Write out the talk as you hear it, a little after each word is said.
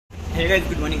Hey guys,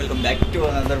 good morning, welcome back to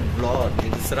another vlog. ये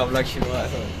दूसरा vlog शुरू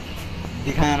है,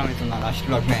 दिखाया ना मैं तुमने लास्ट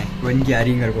व्लॉग में वन की आ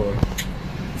रही मेरे को।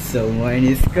 समवन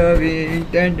इज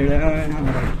कमिंग,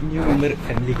 हमारा न्यू मेंबर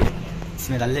फैमिली के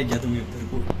इसमें डाल ले गया तुम उधर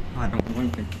को। हाँ,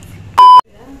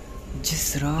 जिस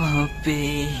राह पे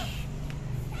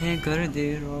है कर दे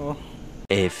रो।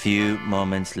 A few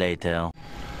moments later.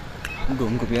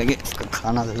 घूम को भी आगे इसका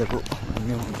खाना दे को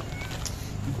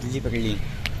बिल्ली पकड़ ली।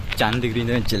 चांद दिख रही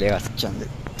है, चलेगा चांद।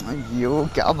 यो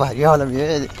क्या भारी वाला भी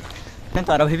है। मैं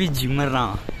तारा भाई भी जिम मर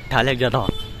रहा ढा लग जाता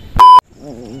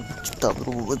तब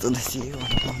वो तो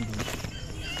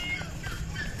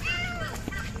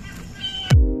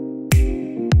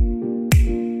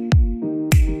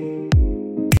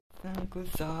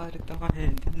गुजारता है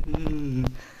दिल,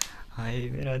 हाय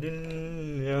मेरा दिल,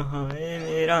 हाय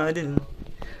मेरा दिल,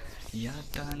 या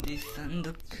तांदी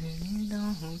संदुक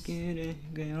हो के रह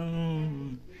गया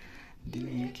दिल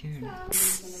के।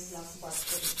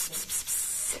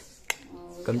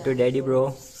 Come to daddy bro,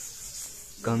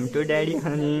 come to daddy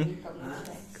Honey,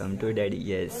 come to daddy,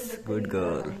 yes good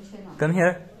girl, come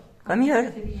here, come here.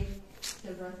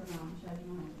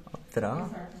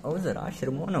 जरा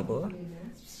शर्मो ना को,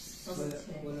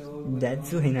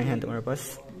 दैट्स है ना यहाँ तुम्हारे पास,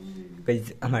 कहीं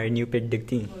हमारे न्यू पेट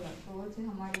दिखती।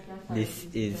 This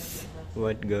is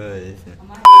what girls.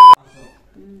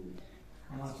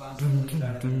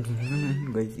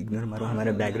 Guys ignore मारो,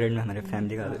 हमारे बैकग्राउंड में हमारे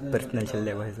फैमिली का पर्सनल चल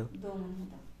रहा है सब।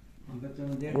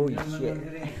 ओह शिट,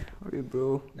 अरे ब्रो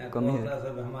कम हियर।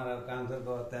 हमारा काम सब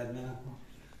होता है ना,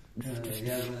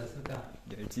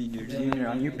 जर्सी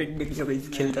न्यू पेट देख लो गाइस,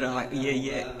 खेलता रहा।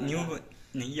 ये न्यू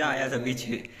नहीं आया था बीच,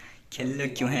 खेल लो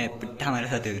क्यों है पिट्ठा हमारे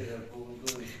साथ।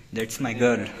 That's my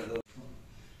girl.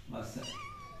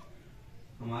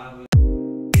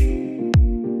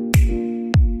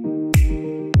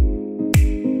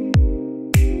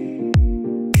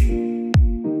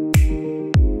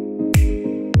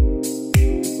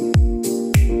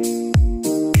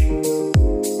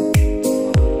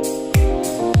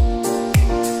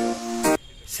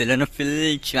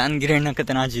 सेलेनोफिल चांद गिरना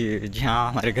कितना जी, जहाँ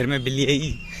हमारे घर में बिल्ली है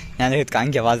यहाँ देखे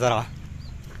कान की आवाज आ रहा।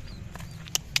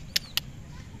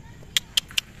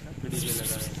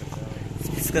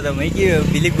 इसका तो मैं कि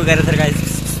बिल्ली वगैरह सर का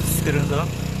करूँ तो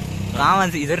कहाँ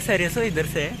से, इधर से रेसो, इधर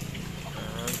से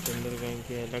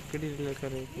लकड़ी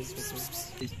लेकर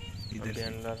इधर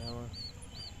अंदर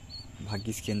भागी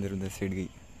इसके अंदर उधर सेट गई।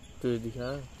 तो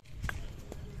दिखा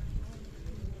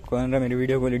कौन रहा मेरी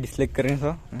वीडियो को डिसलाइक कर रहे हो?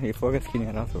 ये फोकस क्यों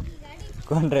नहीं आ रहा? सो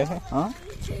कौन रहे? हाँ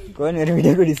कौन मेरी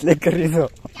वीडियो को डिसलाइक कर रही हो?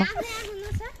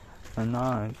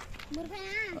 ना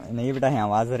नहीं बेटा, यहाँ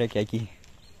आवाज आ रहा है क्या की?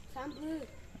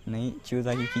 नहीं चूज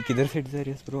आ गई किधर से जा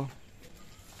रही है ब्रो?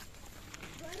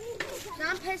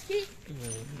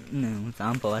 नहीं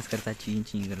सांप आवाज करता चीं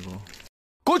चीं कर को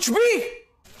कुछ भी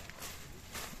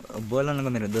बोला ना,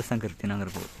 मेरे दोस्त करते ना कर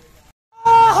को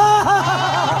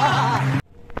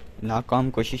नाकाम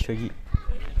कोशिश होगी।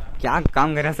 क्या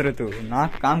काम कर रहा सर तू?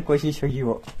 नाकाम कोशिश होगी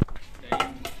वो।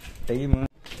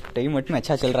 टई मठ में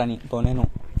अच्छा चल रहा नहीं पौने नो,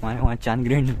 वहाँ चांद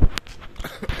ग्रहण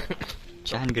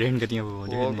करती है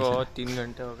वो 3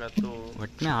 घंटे होगा तो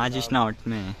वट में आज इतना वट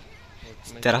में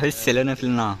तेरा सेलो न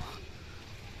फिलना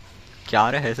क्या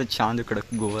रहा है, चांद कड़क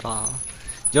गोरा।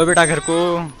 जो बेटा घर को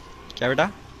क्या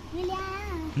बेटा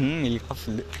मिला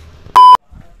फुल।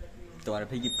 तुम्हारे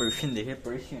भाई की पर्शियन देखे,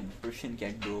 Persian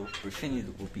cat bro, Persian is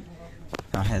OP.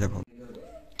 हाँ है देखो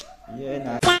ये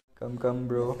ना, कम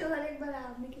ब्रो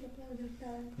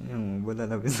बोला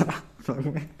था बिसा व्लॉग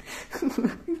में।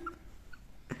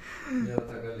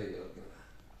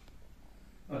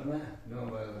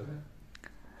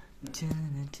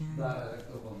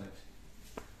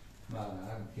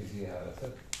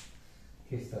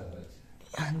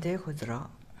 देखो जरा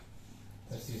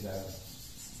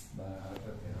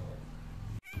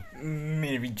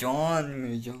मेरी जान,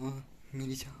 मेरी जान,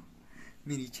 मेरी जान,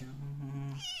 मेरी जान,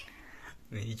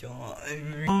 मेरी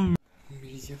जान,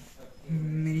 मेरी जान,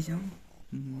 मेरी जान,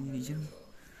 मेरी जान।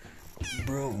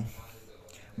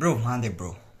 ब्रो हाँ देख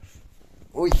ब्रो,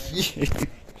 ओह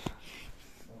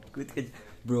कूद के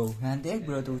ब्रो हाँ देख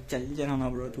ब्रो, तू चल जाना ना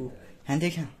ब्रो, तू हाँ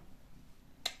देख।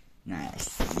 नाइस,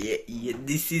 ये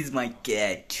this is my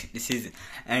cat, this is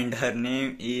and her name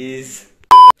is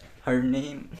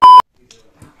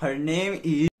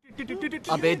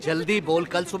अबे जल्दी बोल,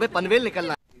 कल सुबह पनवेल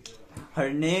निकलना। Her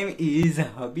name is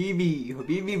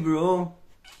Habibi bro,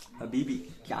 Habibi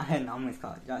क्या है नाम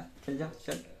इसका? जा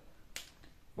चल।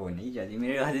 वो नहीं जाती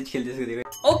मेरे हाथ खेलते से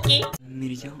देखो। ओके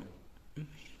मेरी जान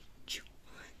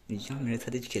मेरे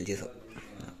साथ खेलते सब।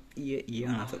 ये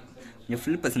आना सब मुझे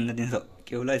फुल पसंद है सब।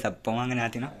 क्या बोला सब पवांगने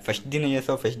आती ना फर्स्ट दिन है ये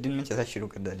सब फर्स्ट दिन में चला शुरू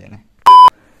कर दिया ने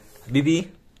हबीबी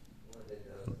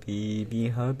हबीबी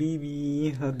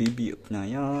हबीबी हबीबी अपना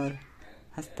यार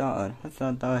हंसता और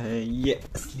हंसाता है ये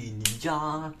असली निंजा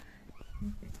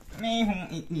मैं हूँ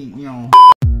एक Ninja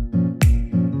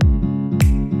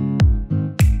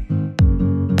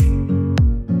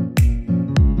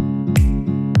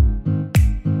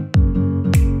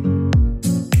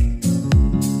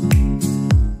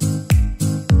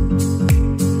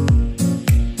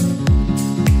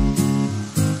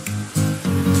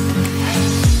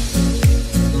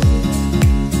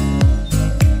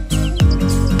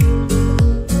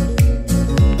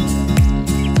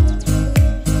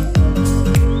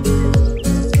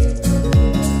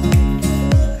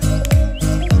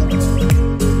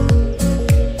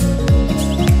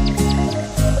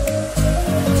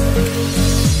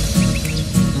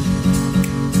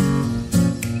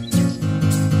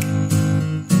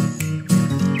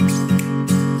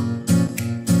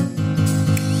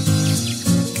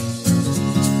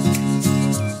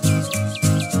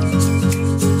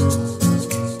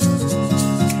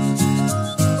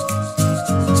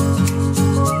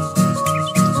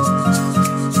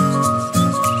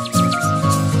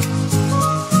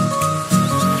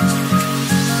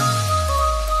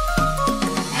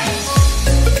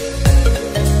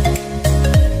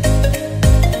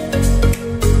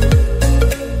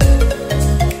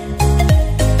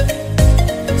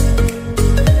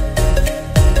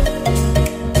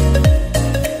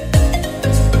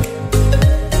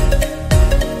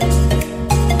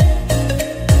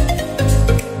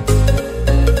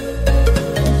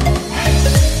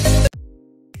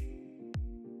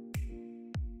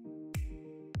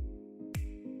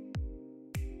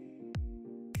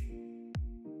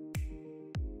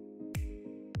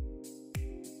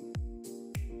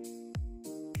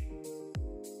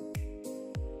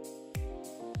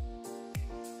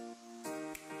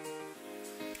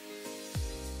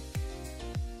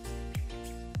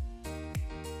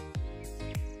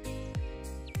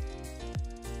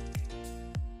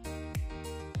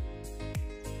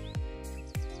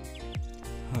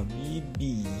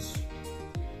Habibi,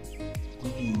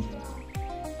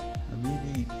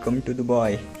 Habibi, come to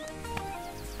Dubai.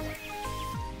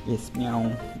 Yes,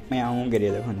 meow, meow. Get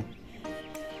it, honey.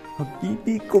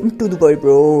 Habibi, come to Dubai,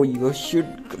 bro. You should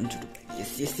come to Dubai.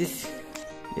 Yes.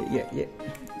 Yeah.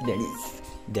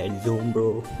 Daddy's home,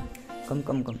 bro.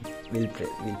 Come. We'll play.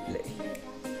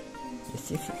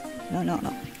 Yes. No.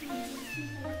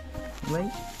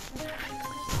 Wait.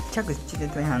 अच्छा कुछ चीज़ें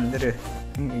तो यहाँ अंदर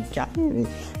क्या है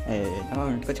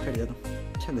कुछ खड़ जाता हूँ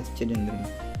अच्छा कुछ चीज़ें अंदर में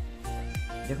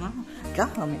देखो क्या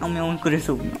मैं उनको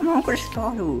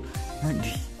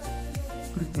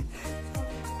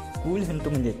कूल है तो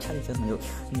मुझे अच्छा लगता है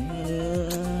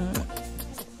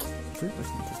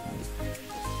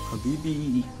Habibi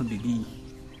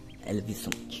I love you so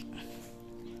much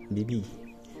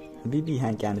Habibi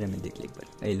हाँ कैमरे में देख ले एक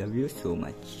बार I love you so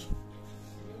much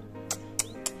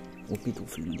OP तो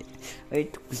फुल म्हणजे अरे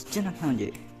तू क्वेश्चन ना म्हणजे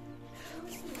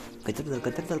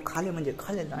कतर खा ले म्हणजे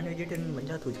खा ले नॉन वेजिटेरियन बन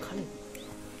जा तू खा ले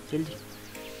जल्दी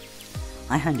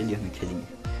आए हाँ जल्दी हमें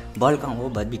खेलेंगे बॉल कहाँ वो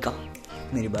बारबी का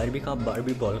मेरी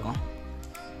बारबी बॉल कहाँ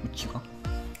बच्ची का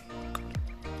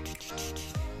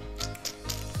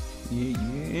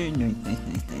ये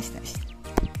nice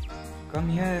come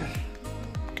here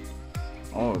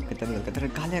O Qatar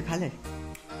खा ले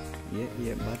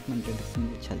ये बात मन के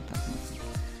मुझे चलता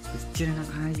इस चिरना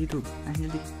खाए जी तू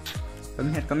जल्दी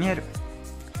कम हियर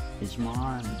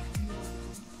यजमान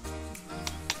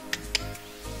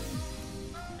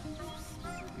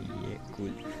ये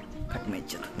कूल कट में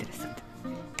चल मेरे साथ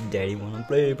daddy want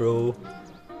play bro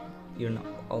you know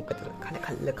O Qatar खा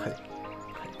ले कतर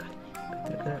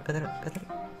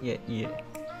ये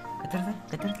कतर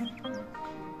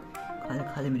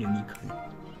खा ले मेरी उंगली खा ले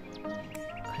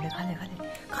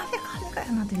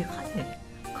ना तुझे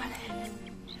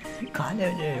खा ले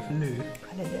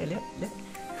ले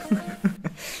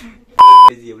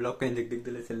ये ब्लॉग कहीं देख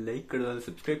दो से लाइक कर दो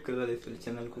सब्सक्राइब कर दो इस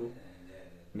चैनल को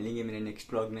मिलेंगे मेरे नेक्स्ट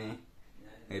ब्लॉग में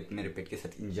मेरे पेट के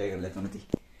साथ एंजॉय कर लेता हूँ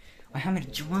हाँ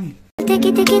मेरे जवान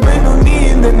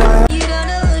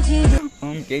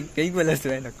कई बोला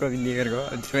सुबह नक्को बिंदी कर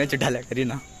को सुबह चुटाला करी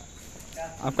ना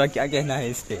आपका क्या कहना है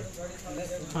इस पे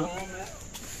हाँ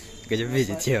गजब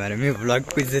भेजी हमारे में ब्लॉग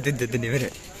को इज्जत देते नहीं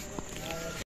मेरे